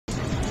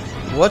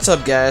What's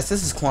up, guys?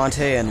 This is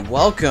Quante, and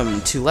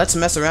welcome to Let's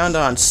Mess Around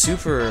on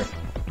Super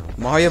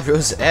Mario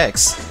Bros.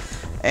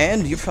 X.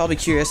 And you're probably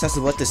curious as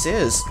to what this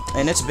is,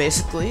 and it's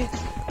basically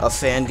a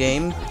fan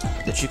game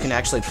that you can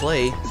actually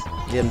play.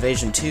 The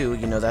Invasion 2,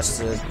 you know, that's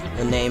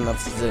the name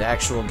of the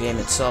actual game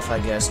itself, I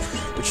guess.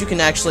 But you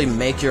can actually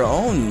make your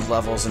own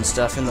levels and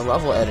stuff in the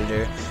level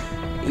editor,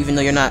 even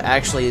though you're not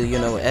actually, you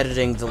know,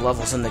 editing the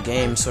levels in the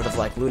game, sort of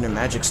like Lunar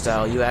Magic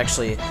style. You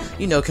actually,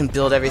 you know, can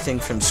build everything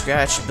from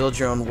scratch, build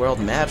your own world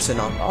maps, and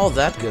all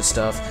that good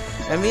stuff.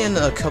 And me and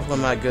a couple of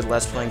my good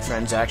Let's Playing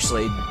friends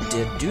actually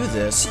did do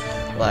this,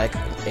 like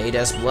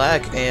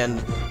SBlack and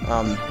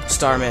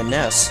Starman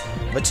Ness.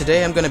 But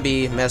today I'm going to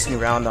be messing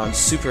around on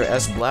Super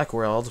SBlack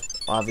World,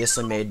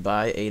 obviously made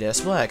by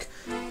SBlack.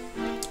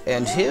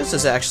 And his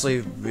is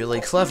actually really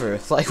clever,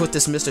 like with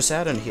this Mr.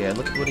 Saturn here.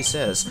 Look at what he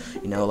says.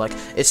 You know, like,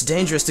 it's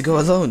dangerous to go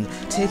alone.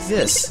 Take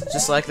this.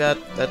 Just like that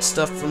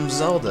stuff from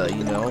Zelda,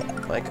 you know?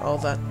 Like, all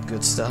that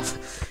good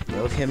stuff. You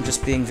know, him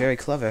just being very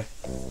clever.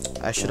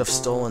 I should have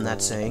stolen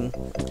that saying.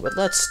 But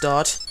let's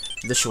start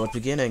the short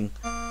beginning.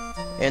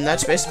 And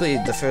that's basically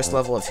the first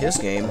level of his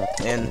game.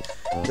 And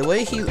the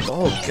way he...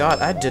 Oh, God,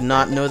 I did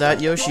not know that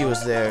Yoshi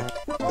was there.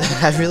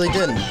 I really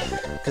didn't.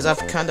 Because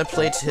I've kind of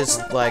played his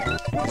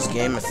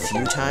game a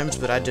few times,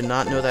 but I did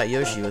not know that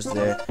Yoshi was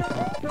there.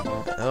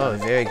 Oh,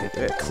 very good.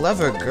 Very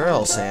clever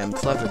girl, Sam.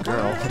 Clever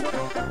girl.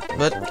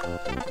 But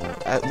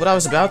what I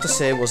was about to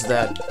say was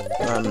that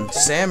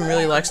Sam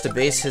really likes to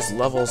base his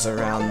levels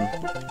around,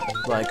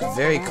 like,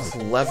 very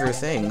clever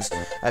things.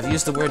 I've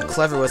used the word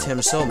clever with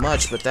him so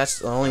much, but that's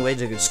the only way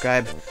to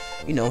describe,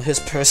 you know, his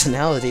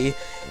personality,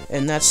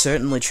 and that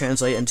certainly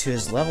translates into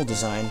his level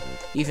design,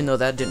 even though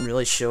that didn't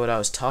really show what I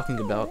was talking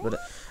about, but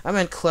I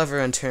meant clever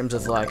in terms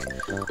of, like,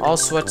 all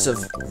sorts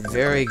of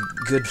very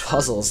good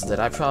puzzles that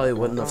I probably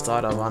wouldn't have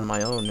thought of on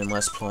my own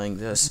unless playing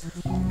this.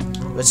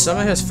 But some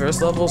of his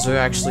first levels are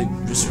actually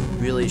just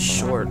really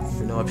short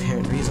for no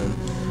apparent reason.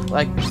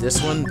 Like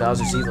this one,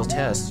 Bowser's Evil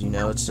Test, you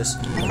know, it's just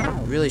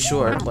really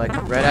short, like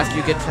right after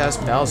you get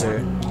past Bowser,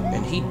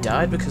 and he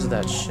died because of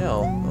that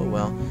shell. Oh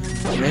well.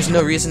 And there's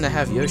no reason to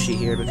have Yoshi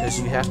here because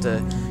you have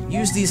to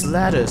use these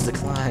ladders to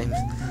climb.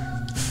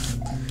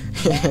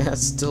 I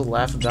still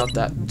laugh about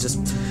that,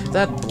 just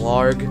that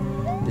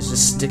blarg is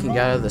just sticking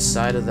out of the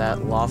side of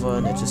that lava,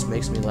 and it just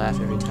makes me laugh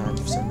every time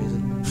for some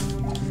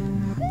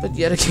reason. But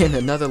yet again,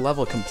 another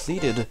level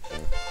completed.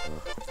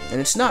 And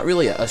it's not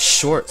really a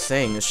short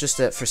thing, it's just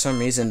that for some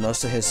reason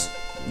most of his,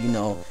 you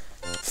know,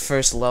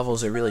 first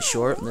levels are really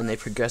short, and then they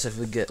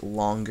progressively get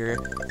longer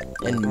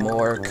and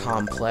more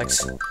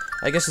complex.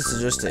 I guess it's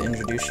just to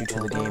introduce you to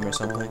the game or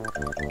something.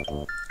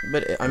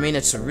 But, I mean,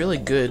 it's a really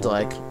good,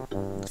 like,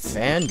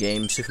 fan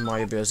game, Super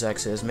Mario Bros.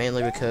 X is,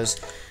 mainly because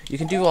you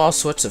can do all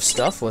sorts of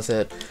stuff with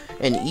it,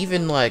 and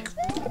even, like,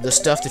 the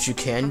stuff that you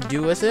can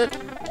do with it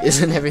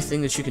isn't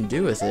everything that you can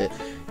do with it.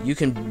 You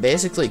can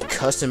basically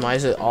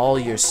customize it all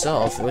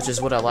yourself, which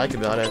is what I like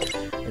about it,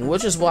 and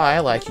which is why I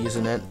like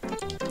using it.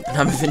 And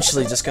I'm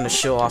eventually just gonna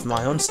show off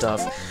my own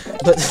stuff.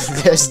 But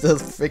there's the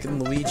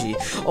freaking Luigi.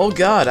 Oh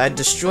god, I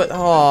destroyed...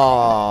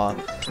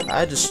 Aww,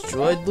 I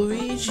destroyed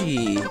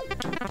Luigi.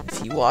 If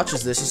he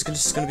watches this, he's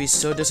just gonna be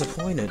so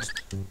disappointed.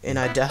 And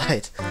I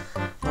died.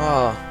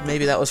 Oh,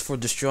 maybe that was for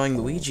destroying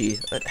Luigi.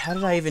 But how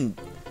did I even...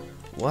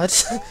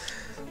 What?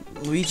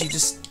 Luigi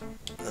just...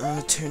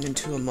 turned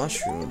into a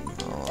mushroom.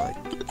 Oh, I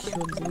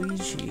killed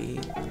Luigi.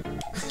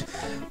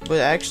 But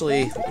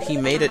actually, he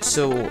made it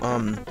so,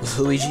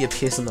 Luigi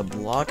appears in the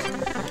block,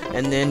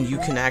 and then you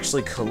can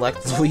actually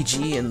collect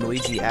Luigi, and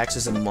Luigi acts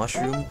as a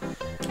mushroom,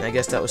 and I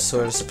guess that was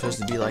sort of supposed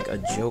to be like a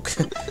joke.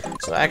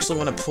 So I actually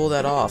want to pull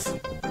that off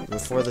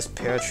before this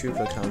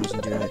paratrooper comes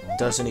and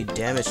does any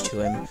damage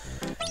to him.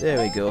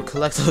 There we go,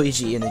 collect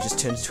Luigi, and it just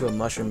turns into a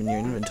mushroom in your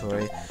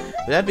inventory.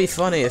 But that'd be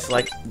funny if,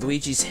 like,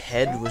 Luigi's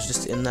head was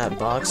just in that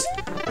box,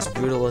 as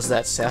brutal as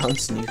that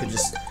sounds, and you could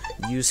just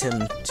use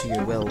him to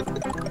your will,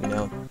 you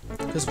know?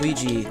 Because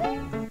Luigi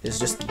is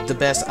just the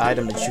best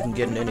item that you can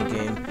get in any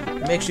game.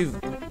 It makes you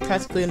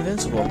practically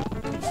invincible.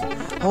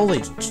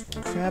 Holy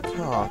crap,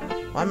 aw.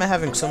 Why am I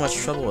having so much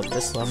trouble with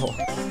this level?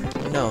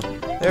 No,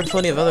 there are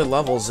plenty of other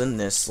levels in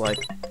this, like,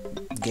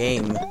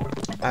 game.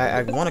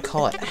 I want to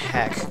call it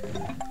hack.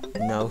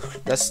 No,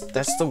 that's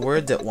the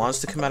word that wants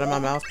to come out of my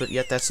mouth, but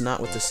yet that's not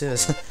what this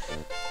is.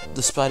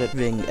 Despite it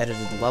being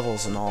edited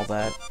levels and all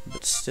that,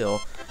 but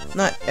still,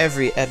 not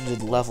every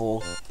edited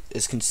level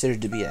is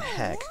considered to be a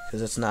hack,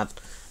 because it's not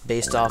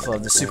based off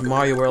of the Super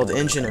Mario World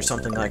engine or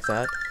something like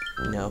that,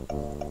 you know.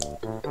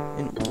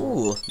 And,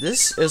 ooh,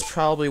 this is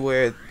probably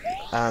where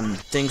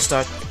things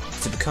start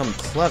to become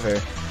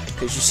clever,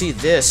 because you see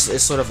this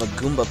is sort of a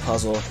Goomba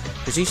puzzle,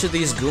 because each of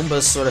these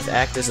Goombas sort of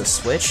act as a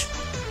switch,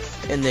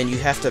 and then you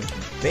have to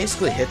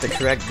basically hit the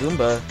correct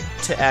Goomba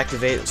to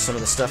activate some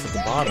of the stuff at the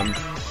bottom.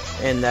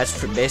 And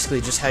that's basically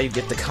just how you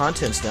get the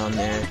contents down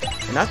there.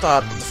 And I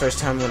thought, the first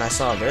time when I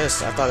saw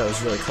this, I thought it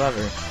was really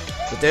clever.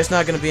 But there's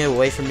not going to be a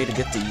way for me to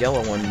get the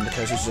yellow one,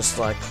 because he's just,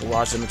 like,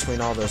 lodged in between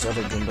all those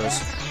other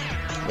Goombas.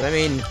 But I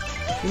mean,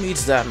 who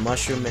needs that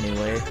mushroom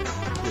anyway?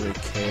 Who really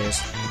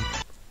cares?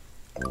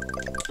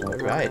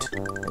 Alright,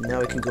 and now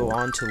we can go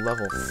on to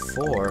level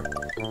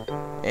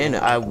 4. And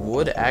I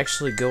would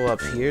actually go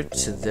up here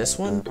to this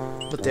one,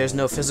 but there's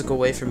no physical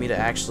way for me to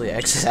actually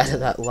exit out of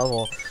that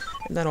level.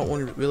 And I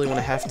don't really want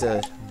to have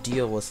to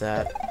deal with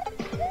that.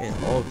 And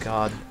oh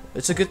god.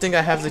 It's a good thing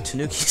I have the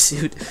Tanuki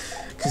suit,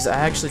 because I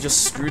actually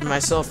just screwed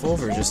myself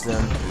over just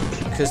then.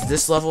 Because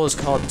this level is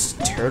called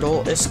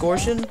Turtle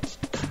Excursion,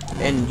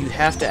 and you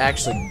have to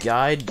actually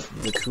guide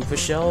the Koopa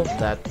shell,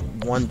 that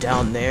one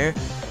down there,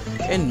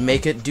 and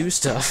make it do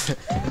stuff.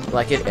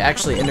 Like, it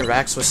actually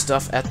interacts with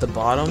stuff at the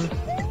bottom,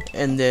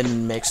 and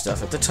then makes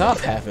stuff at the top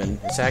happen.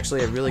 It's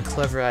actually a really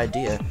clever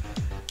idea.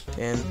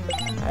 And,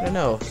 I don't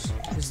know,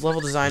 his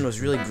level design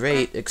was really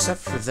great,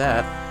 except for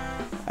that.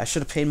 I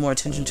should have paid more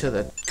attention to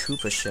the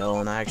Koopa shell,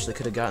 and I actually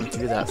could have gotten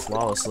through that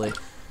flawlessly.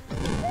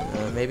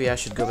 Maybe I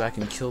should go back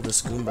and kill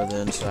this Goomba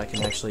then, so I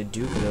can actually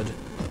do good.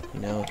 You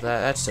know,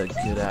 that's a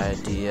good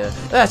idea.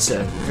 That's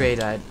a great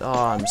idea.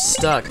 Oh, I'm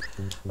stuck.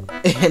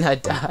 And I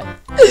died.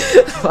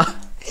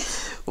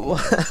 What?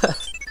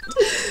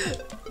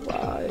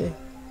 Why?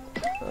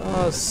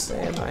 Oh,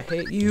 Sam, I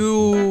hate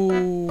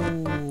you.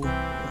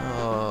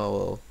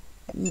 Oh.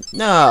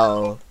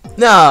 No.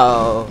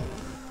 No.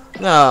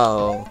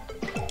 No.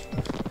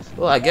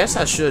 Well, I guess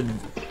I should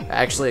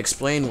actually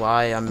explain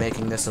why I'm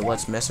making this a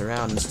Let's Mess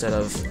Around instead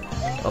of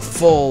a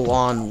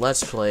full-on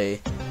Let's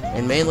Play.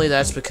 And mainly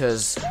that's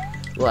because,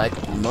 like,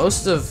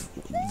 most of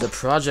the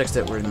projects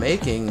that we're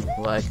making,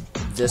 like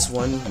this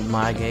one,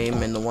 my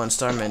game, and the one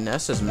Starman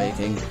Ness is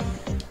making,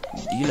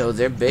 you know,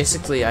 they're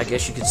basically, I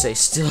guess you could say,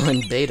 still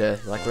in beta.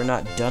 Like, we're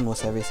not done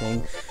with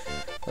everything.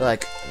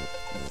 Like,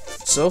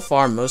 so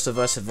far, most of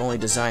us have only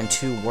designed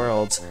 2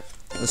 worlds.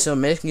 And so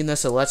making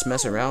this a Let's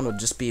Mess Around would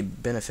just be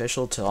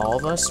beneficial to all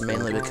of us,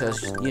 mainly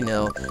because, you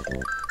know,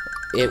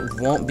 it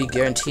won't be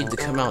guaranteed to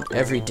come out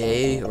every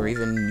day or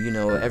even, you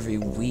know, every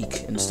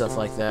week and stuff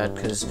like that,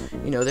 because,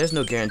 you know, there's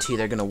no guarantee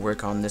they're gonna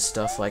work on this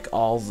stuff, like,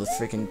 all the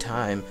freaking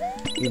time.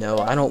 You know,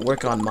 I don't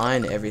work on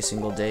mine every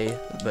single day,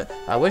 but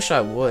I wish I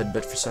would,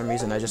 but for some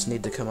reason I just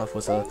need to come up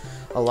with a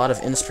lot of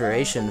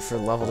inspiration for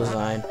level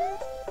design.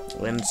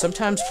 And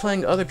sometimes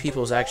playing other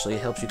people's actually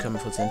helps you come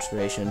up with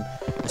inspiration.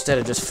 Instead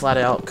of just flat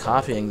out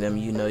copying them,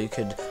 you know, you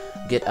could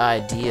get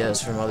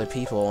ideas from other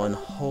people, and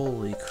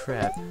holy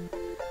crap.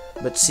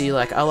 But see,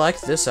 like, I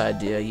like this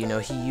idea, you know,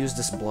 he used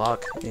this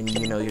block, and,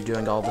 you know, you're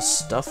doing all this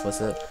stuff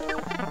with it.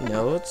 You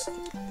know, it's,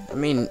 I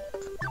mean,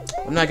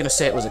 I'm not gonna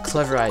say it was a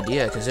clever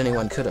idea, because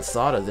anyone could have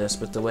thought of this,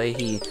 but the way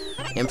he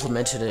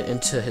implemented it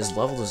into his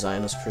level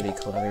design was pretty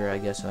clever, I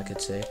guess I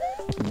could say.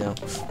 You know,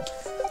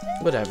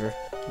 whatever.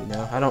 You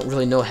know, I don't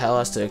really know how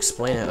else to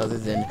explain it other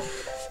than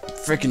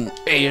freaking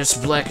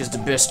SBlack is the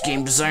best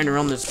game designer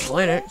on this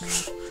planet.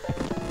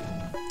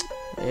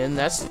 And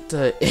that's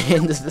the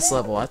end of this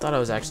level. I thought I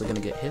was actually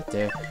going to get hit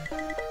there.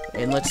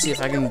 And let's see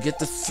if I can get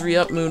the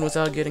 3-up moon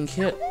without getting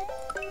hit.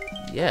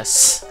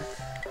 Yes.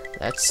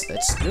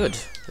 That's good.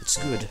 That's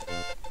good.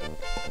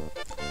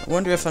 I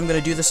wonder if I'm going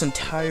to do this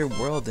entire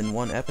world in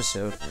one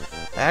episode.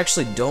 I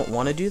actually don't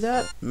want to do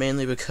that,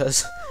 mainly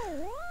because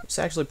it's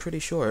actually pretty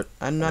short.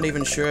 I'm not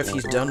even sure if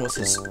he's done with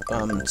his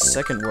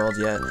second world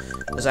yet,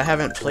 because I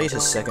haven't played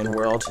his second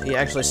world. He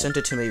actually sent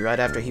it to me right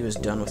after he was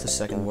done with his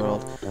second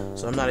world,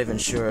 so I'm not even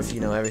sure if, you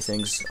know,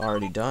 everything's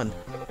already done.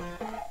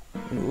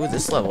 Ooh,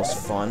 this level's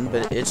fun,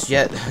 but it's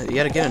yet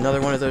again another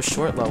one of those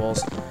short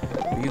levels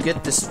where you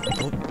get this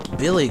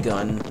Billy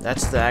gun.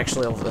 That's the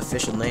actual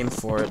official name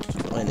for it,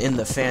 and in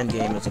the fan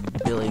game it's a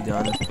Billy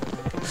gun.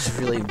 It's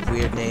a really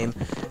weird name.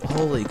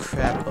 Holy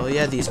crap. Oh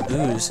yeah, these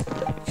boos.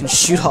 You can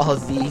shoot all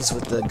of these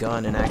with the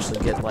gun and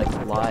actually get, like,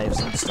 lives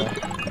and stuff.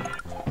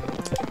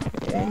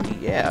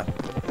 And yeah,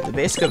 the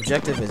basic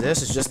objective of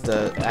this is just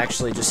to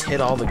actually just hit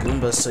all the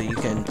Goombas so you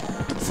can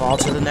fall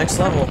to the next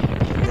level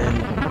and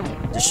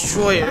then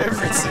destroy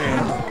everything.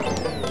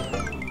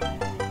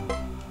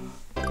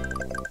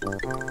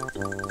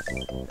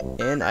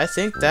 And I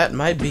think that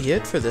might be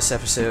it for this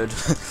episode.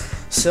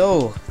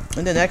 So,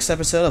 in the next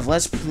episode of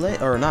Let's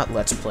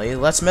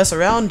Mess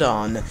Around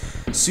on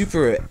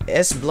Super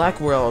SBlack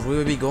World, we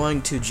will be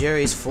going to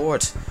Jerry's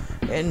Fort,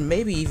 and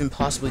maybe even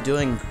possibly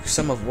doing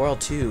some of World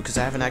 2, because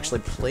I haven't actually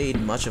played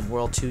much of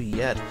World 2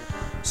 yet.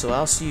 So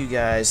I'll see you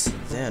guys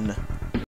then.